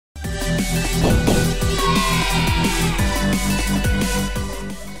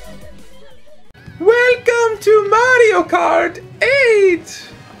Welcome to Mario Kart 8!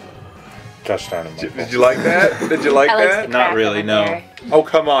 Gosh darn it. Did you like that? Did you like that? Not really, no. Oh,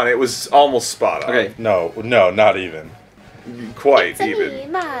 come on. It was almost spot on. Okay. No, not even. Quite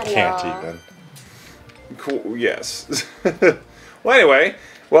even. Can't even. Cool. Yes. Well, anyway,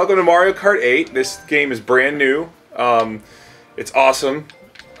 welcome to Mario Kart 8. This game is brand new. It's awesome.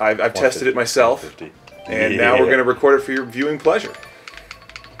 I've tested it myself. And now we're going to record it for your viewing pleasure.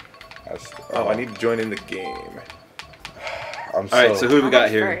 Oh, I need to join in the game. Alright, so who do we got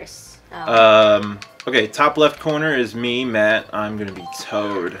here? Okay, top left corner is me, Matt. I'm gonna be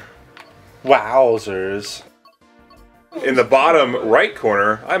Toad. Wowzers. In the bottom right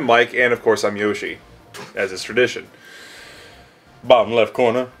corner, I'm Mike, and of course I'm Yoshi, as is tradition. Bottom left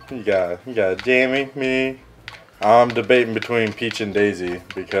corner, you got Jamey, me. I'm debating between Peach and Daisy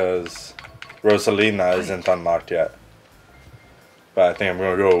because Rosalina isn't unlocked yet. But I think I'm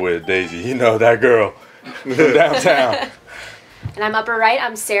gonna go with Daisy. You know that girl from downtown. And I'm upper right,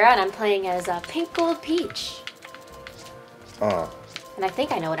 I'm Sarah, and I'm playing as Pink Gold Peach. And I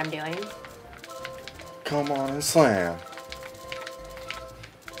think I know what I'm doing. Come on and slam.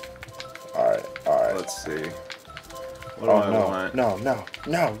 Alright. Let's see. What do I want?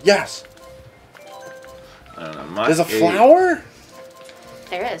 No, yes! I don't know. There's a flower?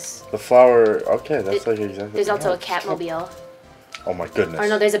 There is. The flower, okay, that's like exactly. There's also a Catmobile. Oh my goodness. Or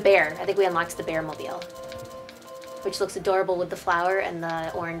no, there's a bear. I think we unlocked the bear mobile. Which looks adorable with the flower and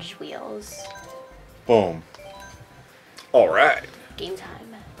the orange wheels. Boom. Alright. Game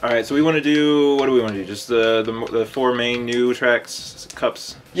time. Alright, so we want to do, what do we want to do? Just the four main new tracks,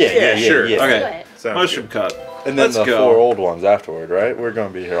 cups? Yeah, sure. Yeah. Okay. Do Mushroom Cup. And then Let's the go. 4 old ones afterward, right? We're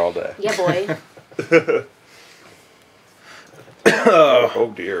gonna be here all day. Yeah, boy.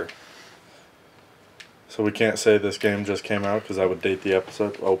 Oh dear. So we can't say this game just came out because I would date the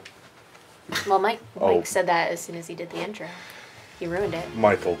episode. Oh, Well, Mike said that as soon as he did the intro. He ruined it.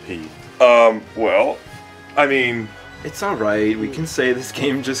 Michael P. Well, I mean... It's alright, we can say this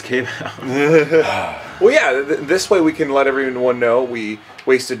game just came out. Well, yeah, this way we can let everyone know we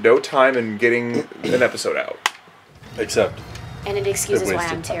wasted no time in getting an episode out. Except. And it excuses why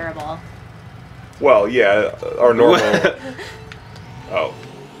wasted I'm time. terrible. Well, yeah, our normal... Oh,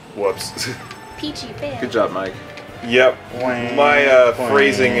 whoops. Peachy fan. Good job, Mike. Yep, my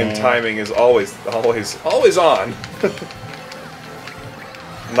phrasing and timing is always on.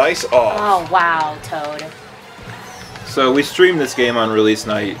 Nice off. Oh, wow, Toad. So we streamed this game on release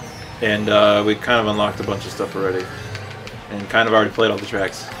night, and we kind of unlocked a bunch of stuff already. And kind of already played all the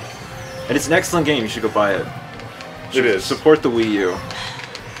tracks. And it's an excellent game, you should go buy it. It is. Support the Wii U.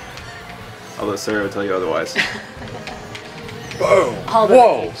 Although Sarah will tell you otherwise. Boom.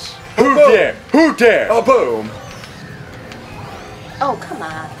 Whoa! Who dare? Who dare? Oh, boom. Oh, come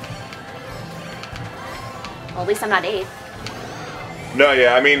on. Well, at least I'm not 8th. No,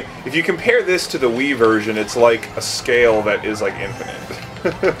 yeah, I mean, if you compare this to the Wii version, it's like a scale that is like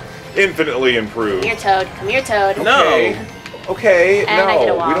infinite. Infinitely improved. Come here, Toad. Come here, Toad. Okay. Okay, And I hit a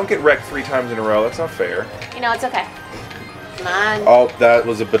no, wall. we don't get wrecked 3 times in a row. That's not fair. You know, it's okay. Come on. Oh, that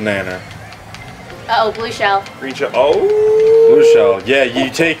was a banana. Uh-oh, blue shell. Green shell. Oh! Blue shell. Yeah, you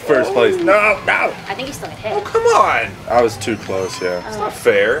take first place. No. I think you still get hit. Oh, come on! I was too close, yeah. That's not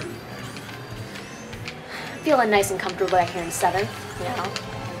fair. Feeling nice and comfortable back here in 7th. You know,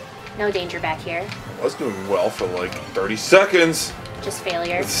 no danger back here. I was doing well for like 30 seconds. Just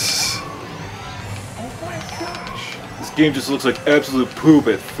failure. Oh my gosh. This game just looks like absolute poop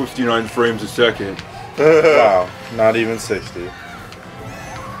at 59 frames a second. Wow, not even 60.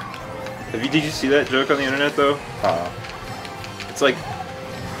 Did you see that joke on the internet though? Uh-uh. It's like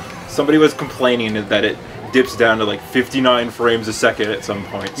somebody was complaining that it dips down to like 59 frames a second at some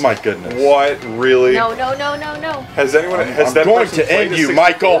point. My goodness. What? Really? No. Has anyone... I'm going to end you,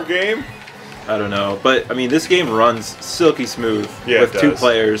 Michael. Game? I don't know, but I mean this game runs silky smooth Yeah, with it 2 does.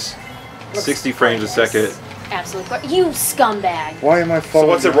 players, Looks 60 frames a second. Absolutely. You scumbag. Why am I So following?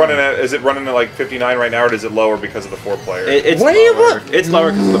 what's it running at? Is it running at like 59 right now, or is it lower because of the 4-player? It's What do you lower. want? It's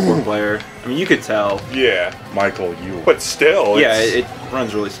lower because of the 4-player. I mean, you could tell. Yeah. Michael, you. But still, Yeah, it's... it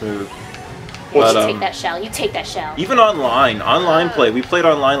runs really smooth. Well, But, You take that shell. You take that shell. even online play. We played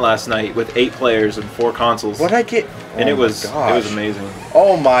online last night with 8 players and 4 consoles. What'd I get? And Oh it was my gosh. amazing.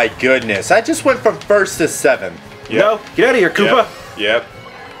 Oh my goodness! I just went from 1st to 7th. Yep. No, get out of here, Koopa. Yep.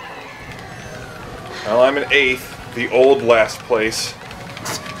 Well, I'm in 8th, the old last place.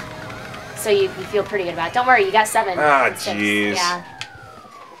 So you feel pretty good about it. Don't worry, you got 7. Ah, and 6. jeez. Yeah.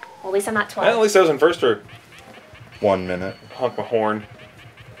 Well, at least I'm not 12. At least I was in first, or 1 minute. honk my horn.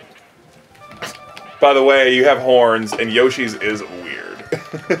 By the way, you have horns, and Yoshi's is weird.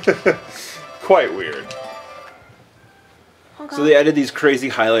 Quite weird. Oh, So they added these crazy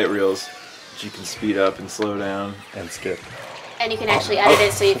highlight reels that you can speed up and slow down. And skip. And you can actually edit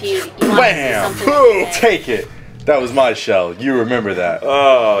it so if you want to see Bam! something. Boom! Take it. That was my shell. You remember that.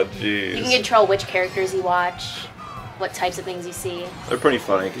 Oh, You can jeez. control which characters you watch, what types of things you see. They're pretty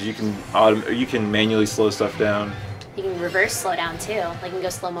funny because you can manually slow stuff down. You can reverse slow down too. Like you can go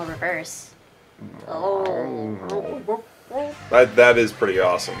slow-mo reverse. Oh. That is pretty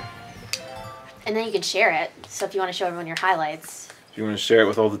awesome. And then you can share it. So if you want to show everyone your highlights. If you want to share it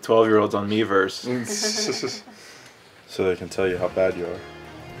with all the 12-year-olds on Miiverse. So they can tell you how bad you are.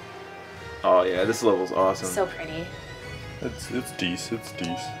 Oh yeah, this level's awesome. So pretty. It's decent. It's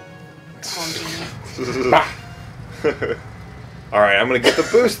decent. Home genie. Alright, I'm going to get the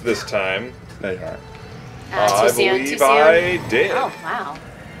boost this time. No, you aren't. Too I soon, too believe soon. I did. Oh, wow.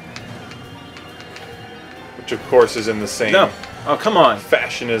 Which, of course, is in the same No. Oh, come on.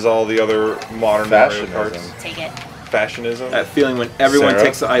 fashion as all the other modern Mario Fashionism. Karts. Take it. Fashionism? That feeling when everyone Sarah?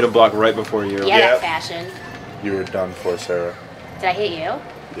 takes the item block right before you. Yeah, Yep. that fashion. You were done for, Sarah. Did I hit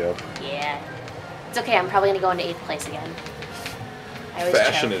you? Yep. Yeah. It's okay, I'm probably going to go into 8th place again. I always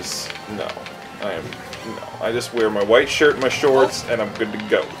Fashion choke. is... No. I just wear my white shirt and my shorts, and I'm good to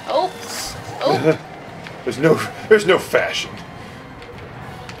go. Oh! Oh! There's no fashion.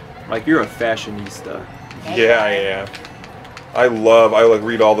 Like you're a fashionista. Yeah, I am. I like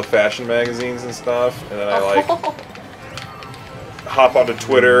read all the fashion magazines and stuff, and then I like hop onto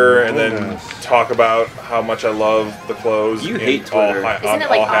Twitter and then Goodness. talk about how much I love the clothes. You in hate all Twitter. Isn't it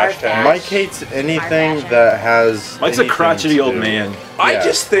like all our hashtags. fashion? Mike hates anything fashion. that has. Mike's a anything crotchety to old do- man. I Yeah.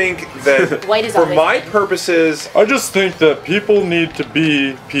 just think that White is for always my in. purposes, I just think that people need to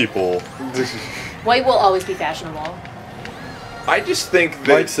be people. White will always be fashionable. I just think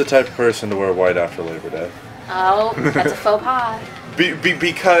that Mike's the type of person to wear white after Labor Day. Oh, that's a faux pas.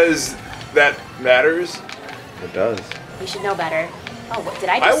 because that matters. It does. You should know better. Oh, what did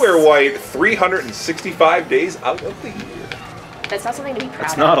I I just... wear white 365 days out of the year. That's not something to be proud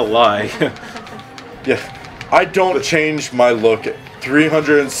It's of. not a lie. Yeah. I don't change my look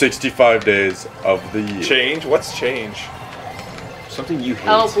 365 days of the year. Change? What's change? Something you hate.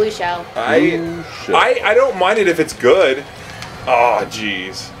 Oh, blue shell. Shit. I don't mind it if it's good. Oh,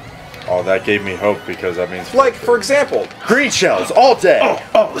 jeez. Oh, that gave me hope because that means Like, for example, green shells all day.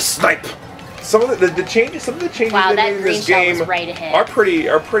 Oh, the snipe. some of the changes Wow, they that made in green this shell game was right ahead. are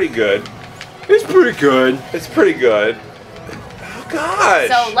pretty good. It's pretty good. It's pretty good. Oh gosh.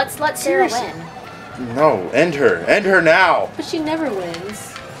 So let's let Sarah Seriously. win. No, end her now. But she never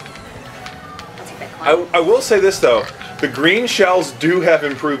wins. I'll take that coin. I will say this though, the green shells do have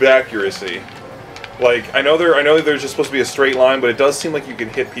improved accuracy. Like I know there's just supposed to be a straight line, but it does seem like you can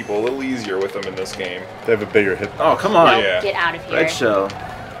hit people a little easier with them in this game. They have a bigger hip. Oh, come on. No, yeah. get out of here. Red shell.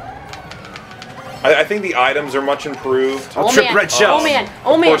 I think the items are much improved. I'll Oh trip man. red shells. Oh man.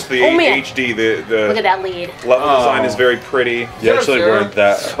 Oh man. Of course, the oh man. HD, the Look at that lead. level design Oh. is very pretty. You actually weren't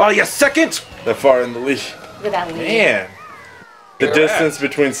that Oh, yeah, second. far in the lead. Look at that lead. Man. The Correct. distance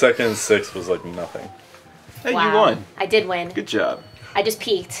between second and sixth was like nothing. Hey, Wow. you won. I did win. Good job. I just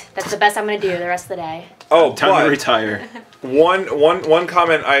peaked. That's the best I'm gonna do the rest of the day. Oh, Time to but retire. one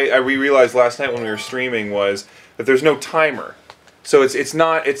comment we realized last night when we were streaming was that there's no timer. So it's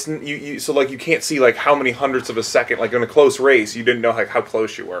not so like you can't see like how many hundredths of a second, like in a close race you didn't know like how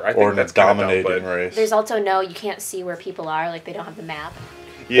close you were. I think Or in a that's kinda dumb, dominating but- race. There's also you can't see where people are. Like they don't have the map.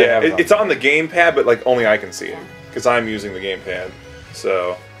 Yeah, have it on it's on the gamepad, but like only I can see it because I'm using the gamepad.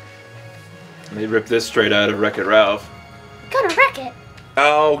 So They ripped this straight out of Wreck-It Ralph. Gonna wreck it.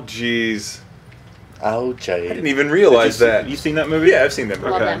 oh jeez, Oh, I Jay. didn't even realize that. You seen that movie? Yeah, I've seen that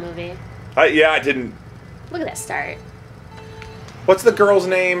movie. Love Okay. that movie. I didn't. Look at that start. What's the girl's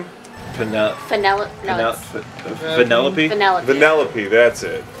name? Vanilla. Vanilla. No, it's Vanellope? vanilla. Vanellope. That's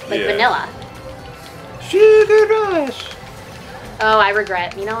it. Like yeah. vanilla. Sugar Rush. Oh, I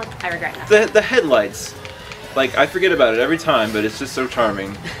regret. You know what? I regret nothing. The headlights. Like, I forget about it every time, but it's just so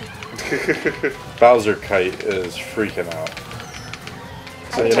charming. Bowser Kite is freaking out.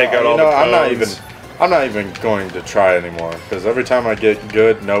 So you take out all the cones. I'm not even going to try anymore because every time I get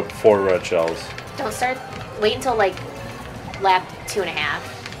good, nope, 4 red shells. Don't start. Wait until like lap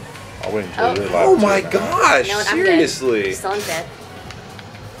 2.5. I'll wait until Oh. you're Oh lap my 2 now. gosh! You know what? I'm good. Seriously. Still in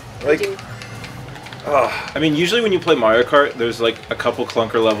 5th. Like, Dude, ugh. I mean, usually when you play Mario Kart, there's like a couple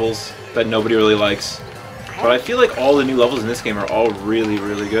clunker levels that nobody really likes. But I feel like all the new levels in this game are all really,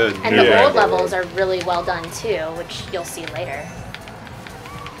 really good. and the Yeah. old levels are really well done too, which you'll see later.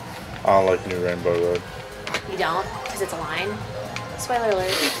 I don't like New Rainbow Road. You don't, because it's a line. Spoiler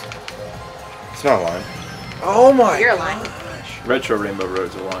alert. It's not lying. Oh my You're lying. gosh. Retro Rainbow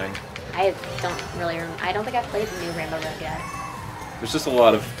Road's a line. I don't think I've played the new Rainbow Road yet. There's just a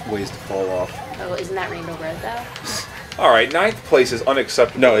lot of ways to fall off. Oh, isn't that Rainbow Road though? All right, 9th place is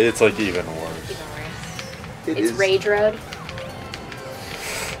unacceptable. No, it's like even worse. Even worse. It It's is- Rage Road.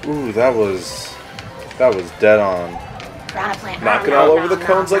 Ooh, that was dead on. Piranha Plant. Knocking Nom, all nom, over the nom,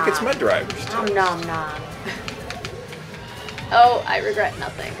 cones nom, like it's nom. Med Drivers. Nom nom nom. Oh, I regret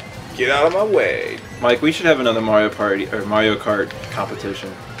nothing. Get out of my way. Mike, we should have another Mario Kart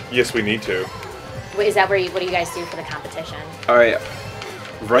competition. Yes, we need to. Wait, is that what do you guys do for the competition? All right,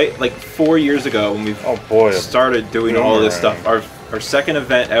 right, like 4 years ago when we Oh boy. started doing all this stuff, Boomerang. our second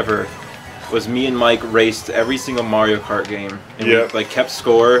event ever was me and Mike raced every single Mario Kart game, and Yep. we like kept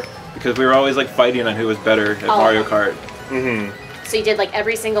score because we were always like fighting on who was better at Oh. Mario Kart. Mm-hmm. So you did like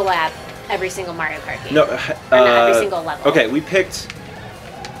every single lap, every single Mario Kart game. No, Or not every single level. Okay, we played.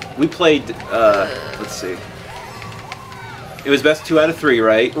 Let's see. It was best 2 out of 3,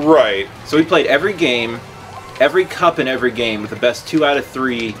 right? Right. So we played every game, every cup in every game with the best 2 out of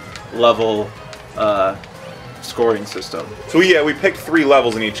 3 level scoring system. So yeah, we picked 3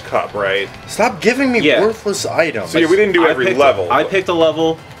 levels in each cup, right? Stop giving me Yeah. worthless items. So yeah, we didn't do every level. I picked a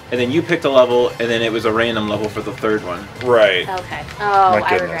level, and then you picked a level, and then it was a random level for the third one. Right. Okay. Oh, My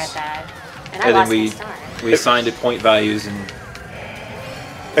I regret goodness. that. And I And then lost we my star. we assigned it point values, and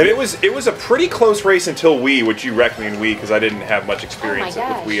And it was a pretty close race until Wii, which you wrecked me in Wii because I didn't have much experience with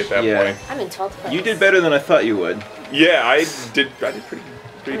gosh. Wii at that Yeah. point. I'm in 12th place. you did better than I thought you would. Yeah, I did pretty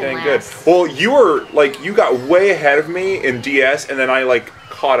I'm in dang good. last. Well, you were like you got way ahead of me in DS, and then I like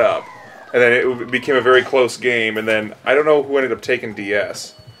caught up, and then it became a very close game. And then I don't know who ended up taking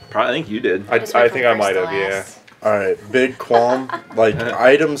DS. Probably, I think you did. I Just went think from I might first have. to Yeah. last. Alright, big qualm. Like,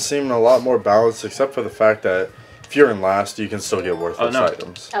 items seem a lot more balanced, except for the fact that if you're in last, you can still get worthless no.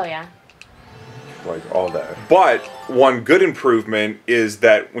 items. Oh yeah. Like, all day. But one good improvement is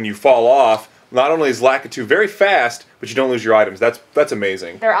that when you fall off, not only is Lakitu very fast, but you don't lose your items. That's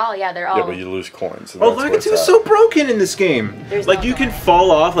amazing. They're all Yeah, but you lose coins. And Oh, that's where it's Lakitu is at. so broken in this game. There's Like no you can going. fall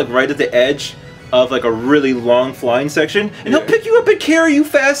off like right at the edge of like a really long flying section, and he'll Yeah. pick you up and carry you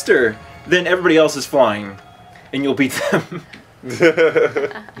faster than everybody else is flying, and you'll beat them.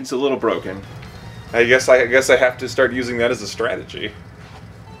 It's a little broken. I guess I have to start using that as a strategy.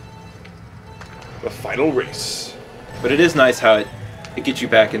 The final race. But it is nice how it gets you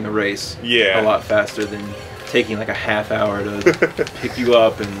back in the race. Yeah. A lot faster than taking like a half hour to pick you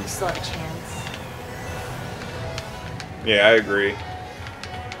up and. You still have a chance. Yeah, I agree.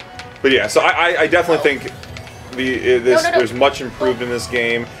 But yeah, so I definitely think No. there's much improved in this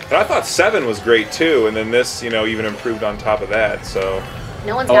game, and I thought 7 was great too, and then this even improved on top of that. So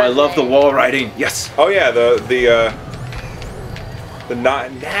No one's Oh, got I love the wall riding. Yes. oh yeah, the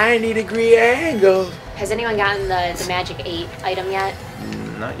 90-degree angle. Has anyone gotten the Magic 8 item yet?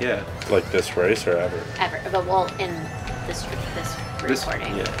 Not yet. Like this race or ever? Ever. But well, in this This.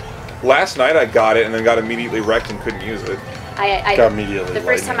 recording. Yeah. Last night I got it and then got immediately wrecked and couldn't use it. I Got immediately the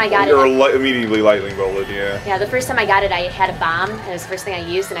first time I lightning got Or it. immediately lightning bolted, yeah. Yeah, the first time I got it, I had a bomb. And it was the first thing I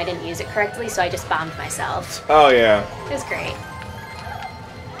used, and I didn't use it correctly, so I just bombed myself. Oh yeah. It was great.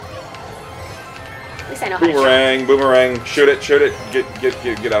 At least I know how to Boomerang, boomerang, shoot it,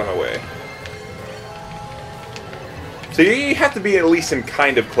 get out of my way. So you have to be at least in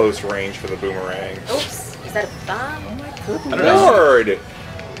kind of close range for the boomerang. jump. Oops, is that a bomb? I don't know. Lord!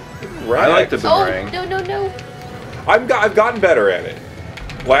 I like the Oh, boomerang. no. I've gotten better at it.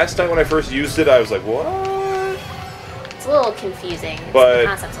 Last time when I first used it, I was like, what? It's a little confusing. But- The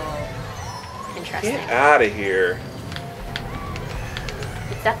concept's a little interesting. Get out of here.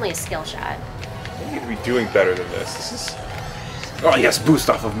 It's definitely a skill shot. I need to be doing better than this. This is... Oh yes, boost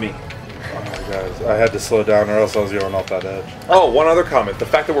off of me. Oh my guys, I had to slow down or else I was going off that edge. Oh, one other comment. The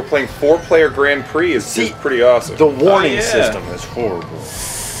fact that we're playing 4-player Grand Prix is See, pretty awesome. The warning yeah. system is horrible.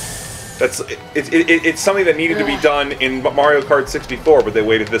 It's something that needed to be done in Mario Kart 64, but they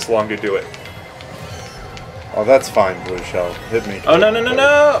waited this long to do it. Oh, that's fine, Blue Shell. Hit me. Oh no.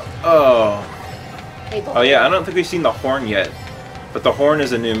 Oh. Hey, boy. Oh yeah, I don't think we've seen the horn yet, but the horn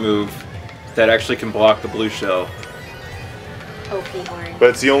is a new move that actually can block the blue shell. OP horn. But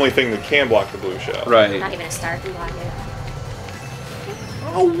it's the only thing that can block the blue shell. Right. Not even a star can block it.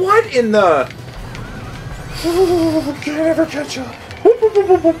 Oh, what in the... Can't ever catch up.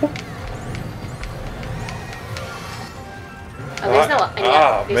 Oh, there's no,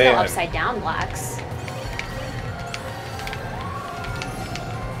 there's man. no upside down blocks.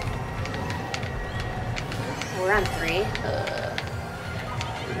 We're on 3.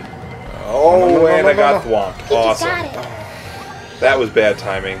 Oh, No, and I got no. thwomped. He just Awesome. got it. That was bad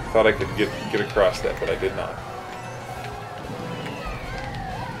timing. Thought I could get across that, but I did not.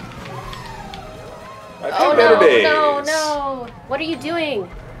 I've had better days. No! What are you doing?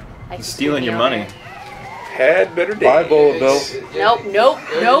 He's stealing your money. Had better days. Bye, Bold Bill.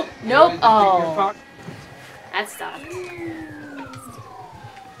 Nope. Oh. That sucked.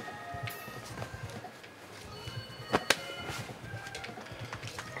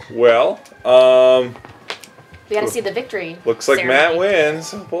 Well, we gotta see the victory. Looks like ceremony. Matt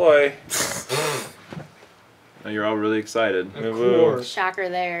wins. Oh boy. Now you're all really excited. Of course. Shocker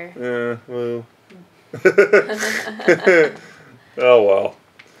there. Well. Oh well.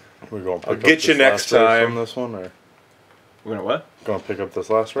 We're going to I'll pick get up you this next last race time. on this one, or We're gonna what? going to pick up this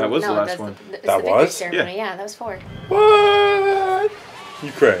last race? That was the last that's one. it's That the victory was? ceremony. Yeah, that was 4. What?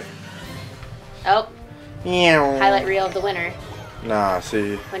 Ukraine. Oh, Yeah. highlight reel of the winner. Nah,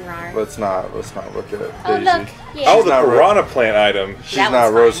 see, Winrar. let's not look at Daisy. Oh look, yeah. Oh, the not piranha plant item. She's That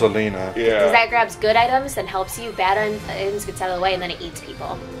not one's fine. Rosalina. Because Yeah. that grabs good items and helps you. Bad items gets out of the way and then it eats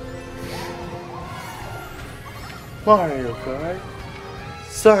people. Mario Kart.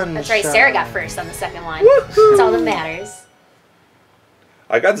 Sunshine. That's right. Sarah got first on the second one. That's all that matters.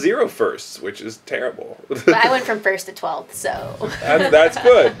 I got 0 firsts, which is terrible. But I went from first to 12th, so That's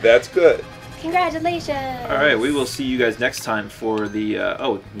good. That's good. congratulations. All right, we will see you guys next time for the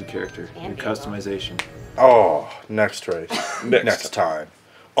new character, And new vehicle. customization. Oh, next race. Next time.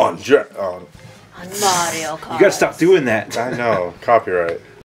 On On Mario Kart. You gotta stop doing that. I know. Copyright.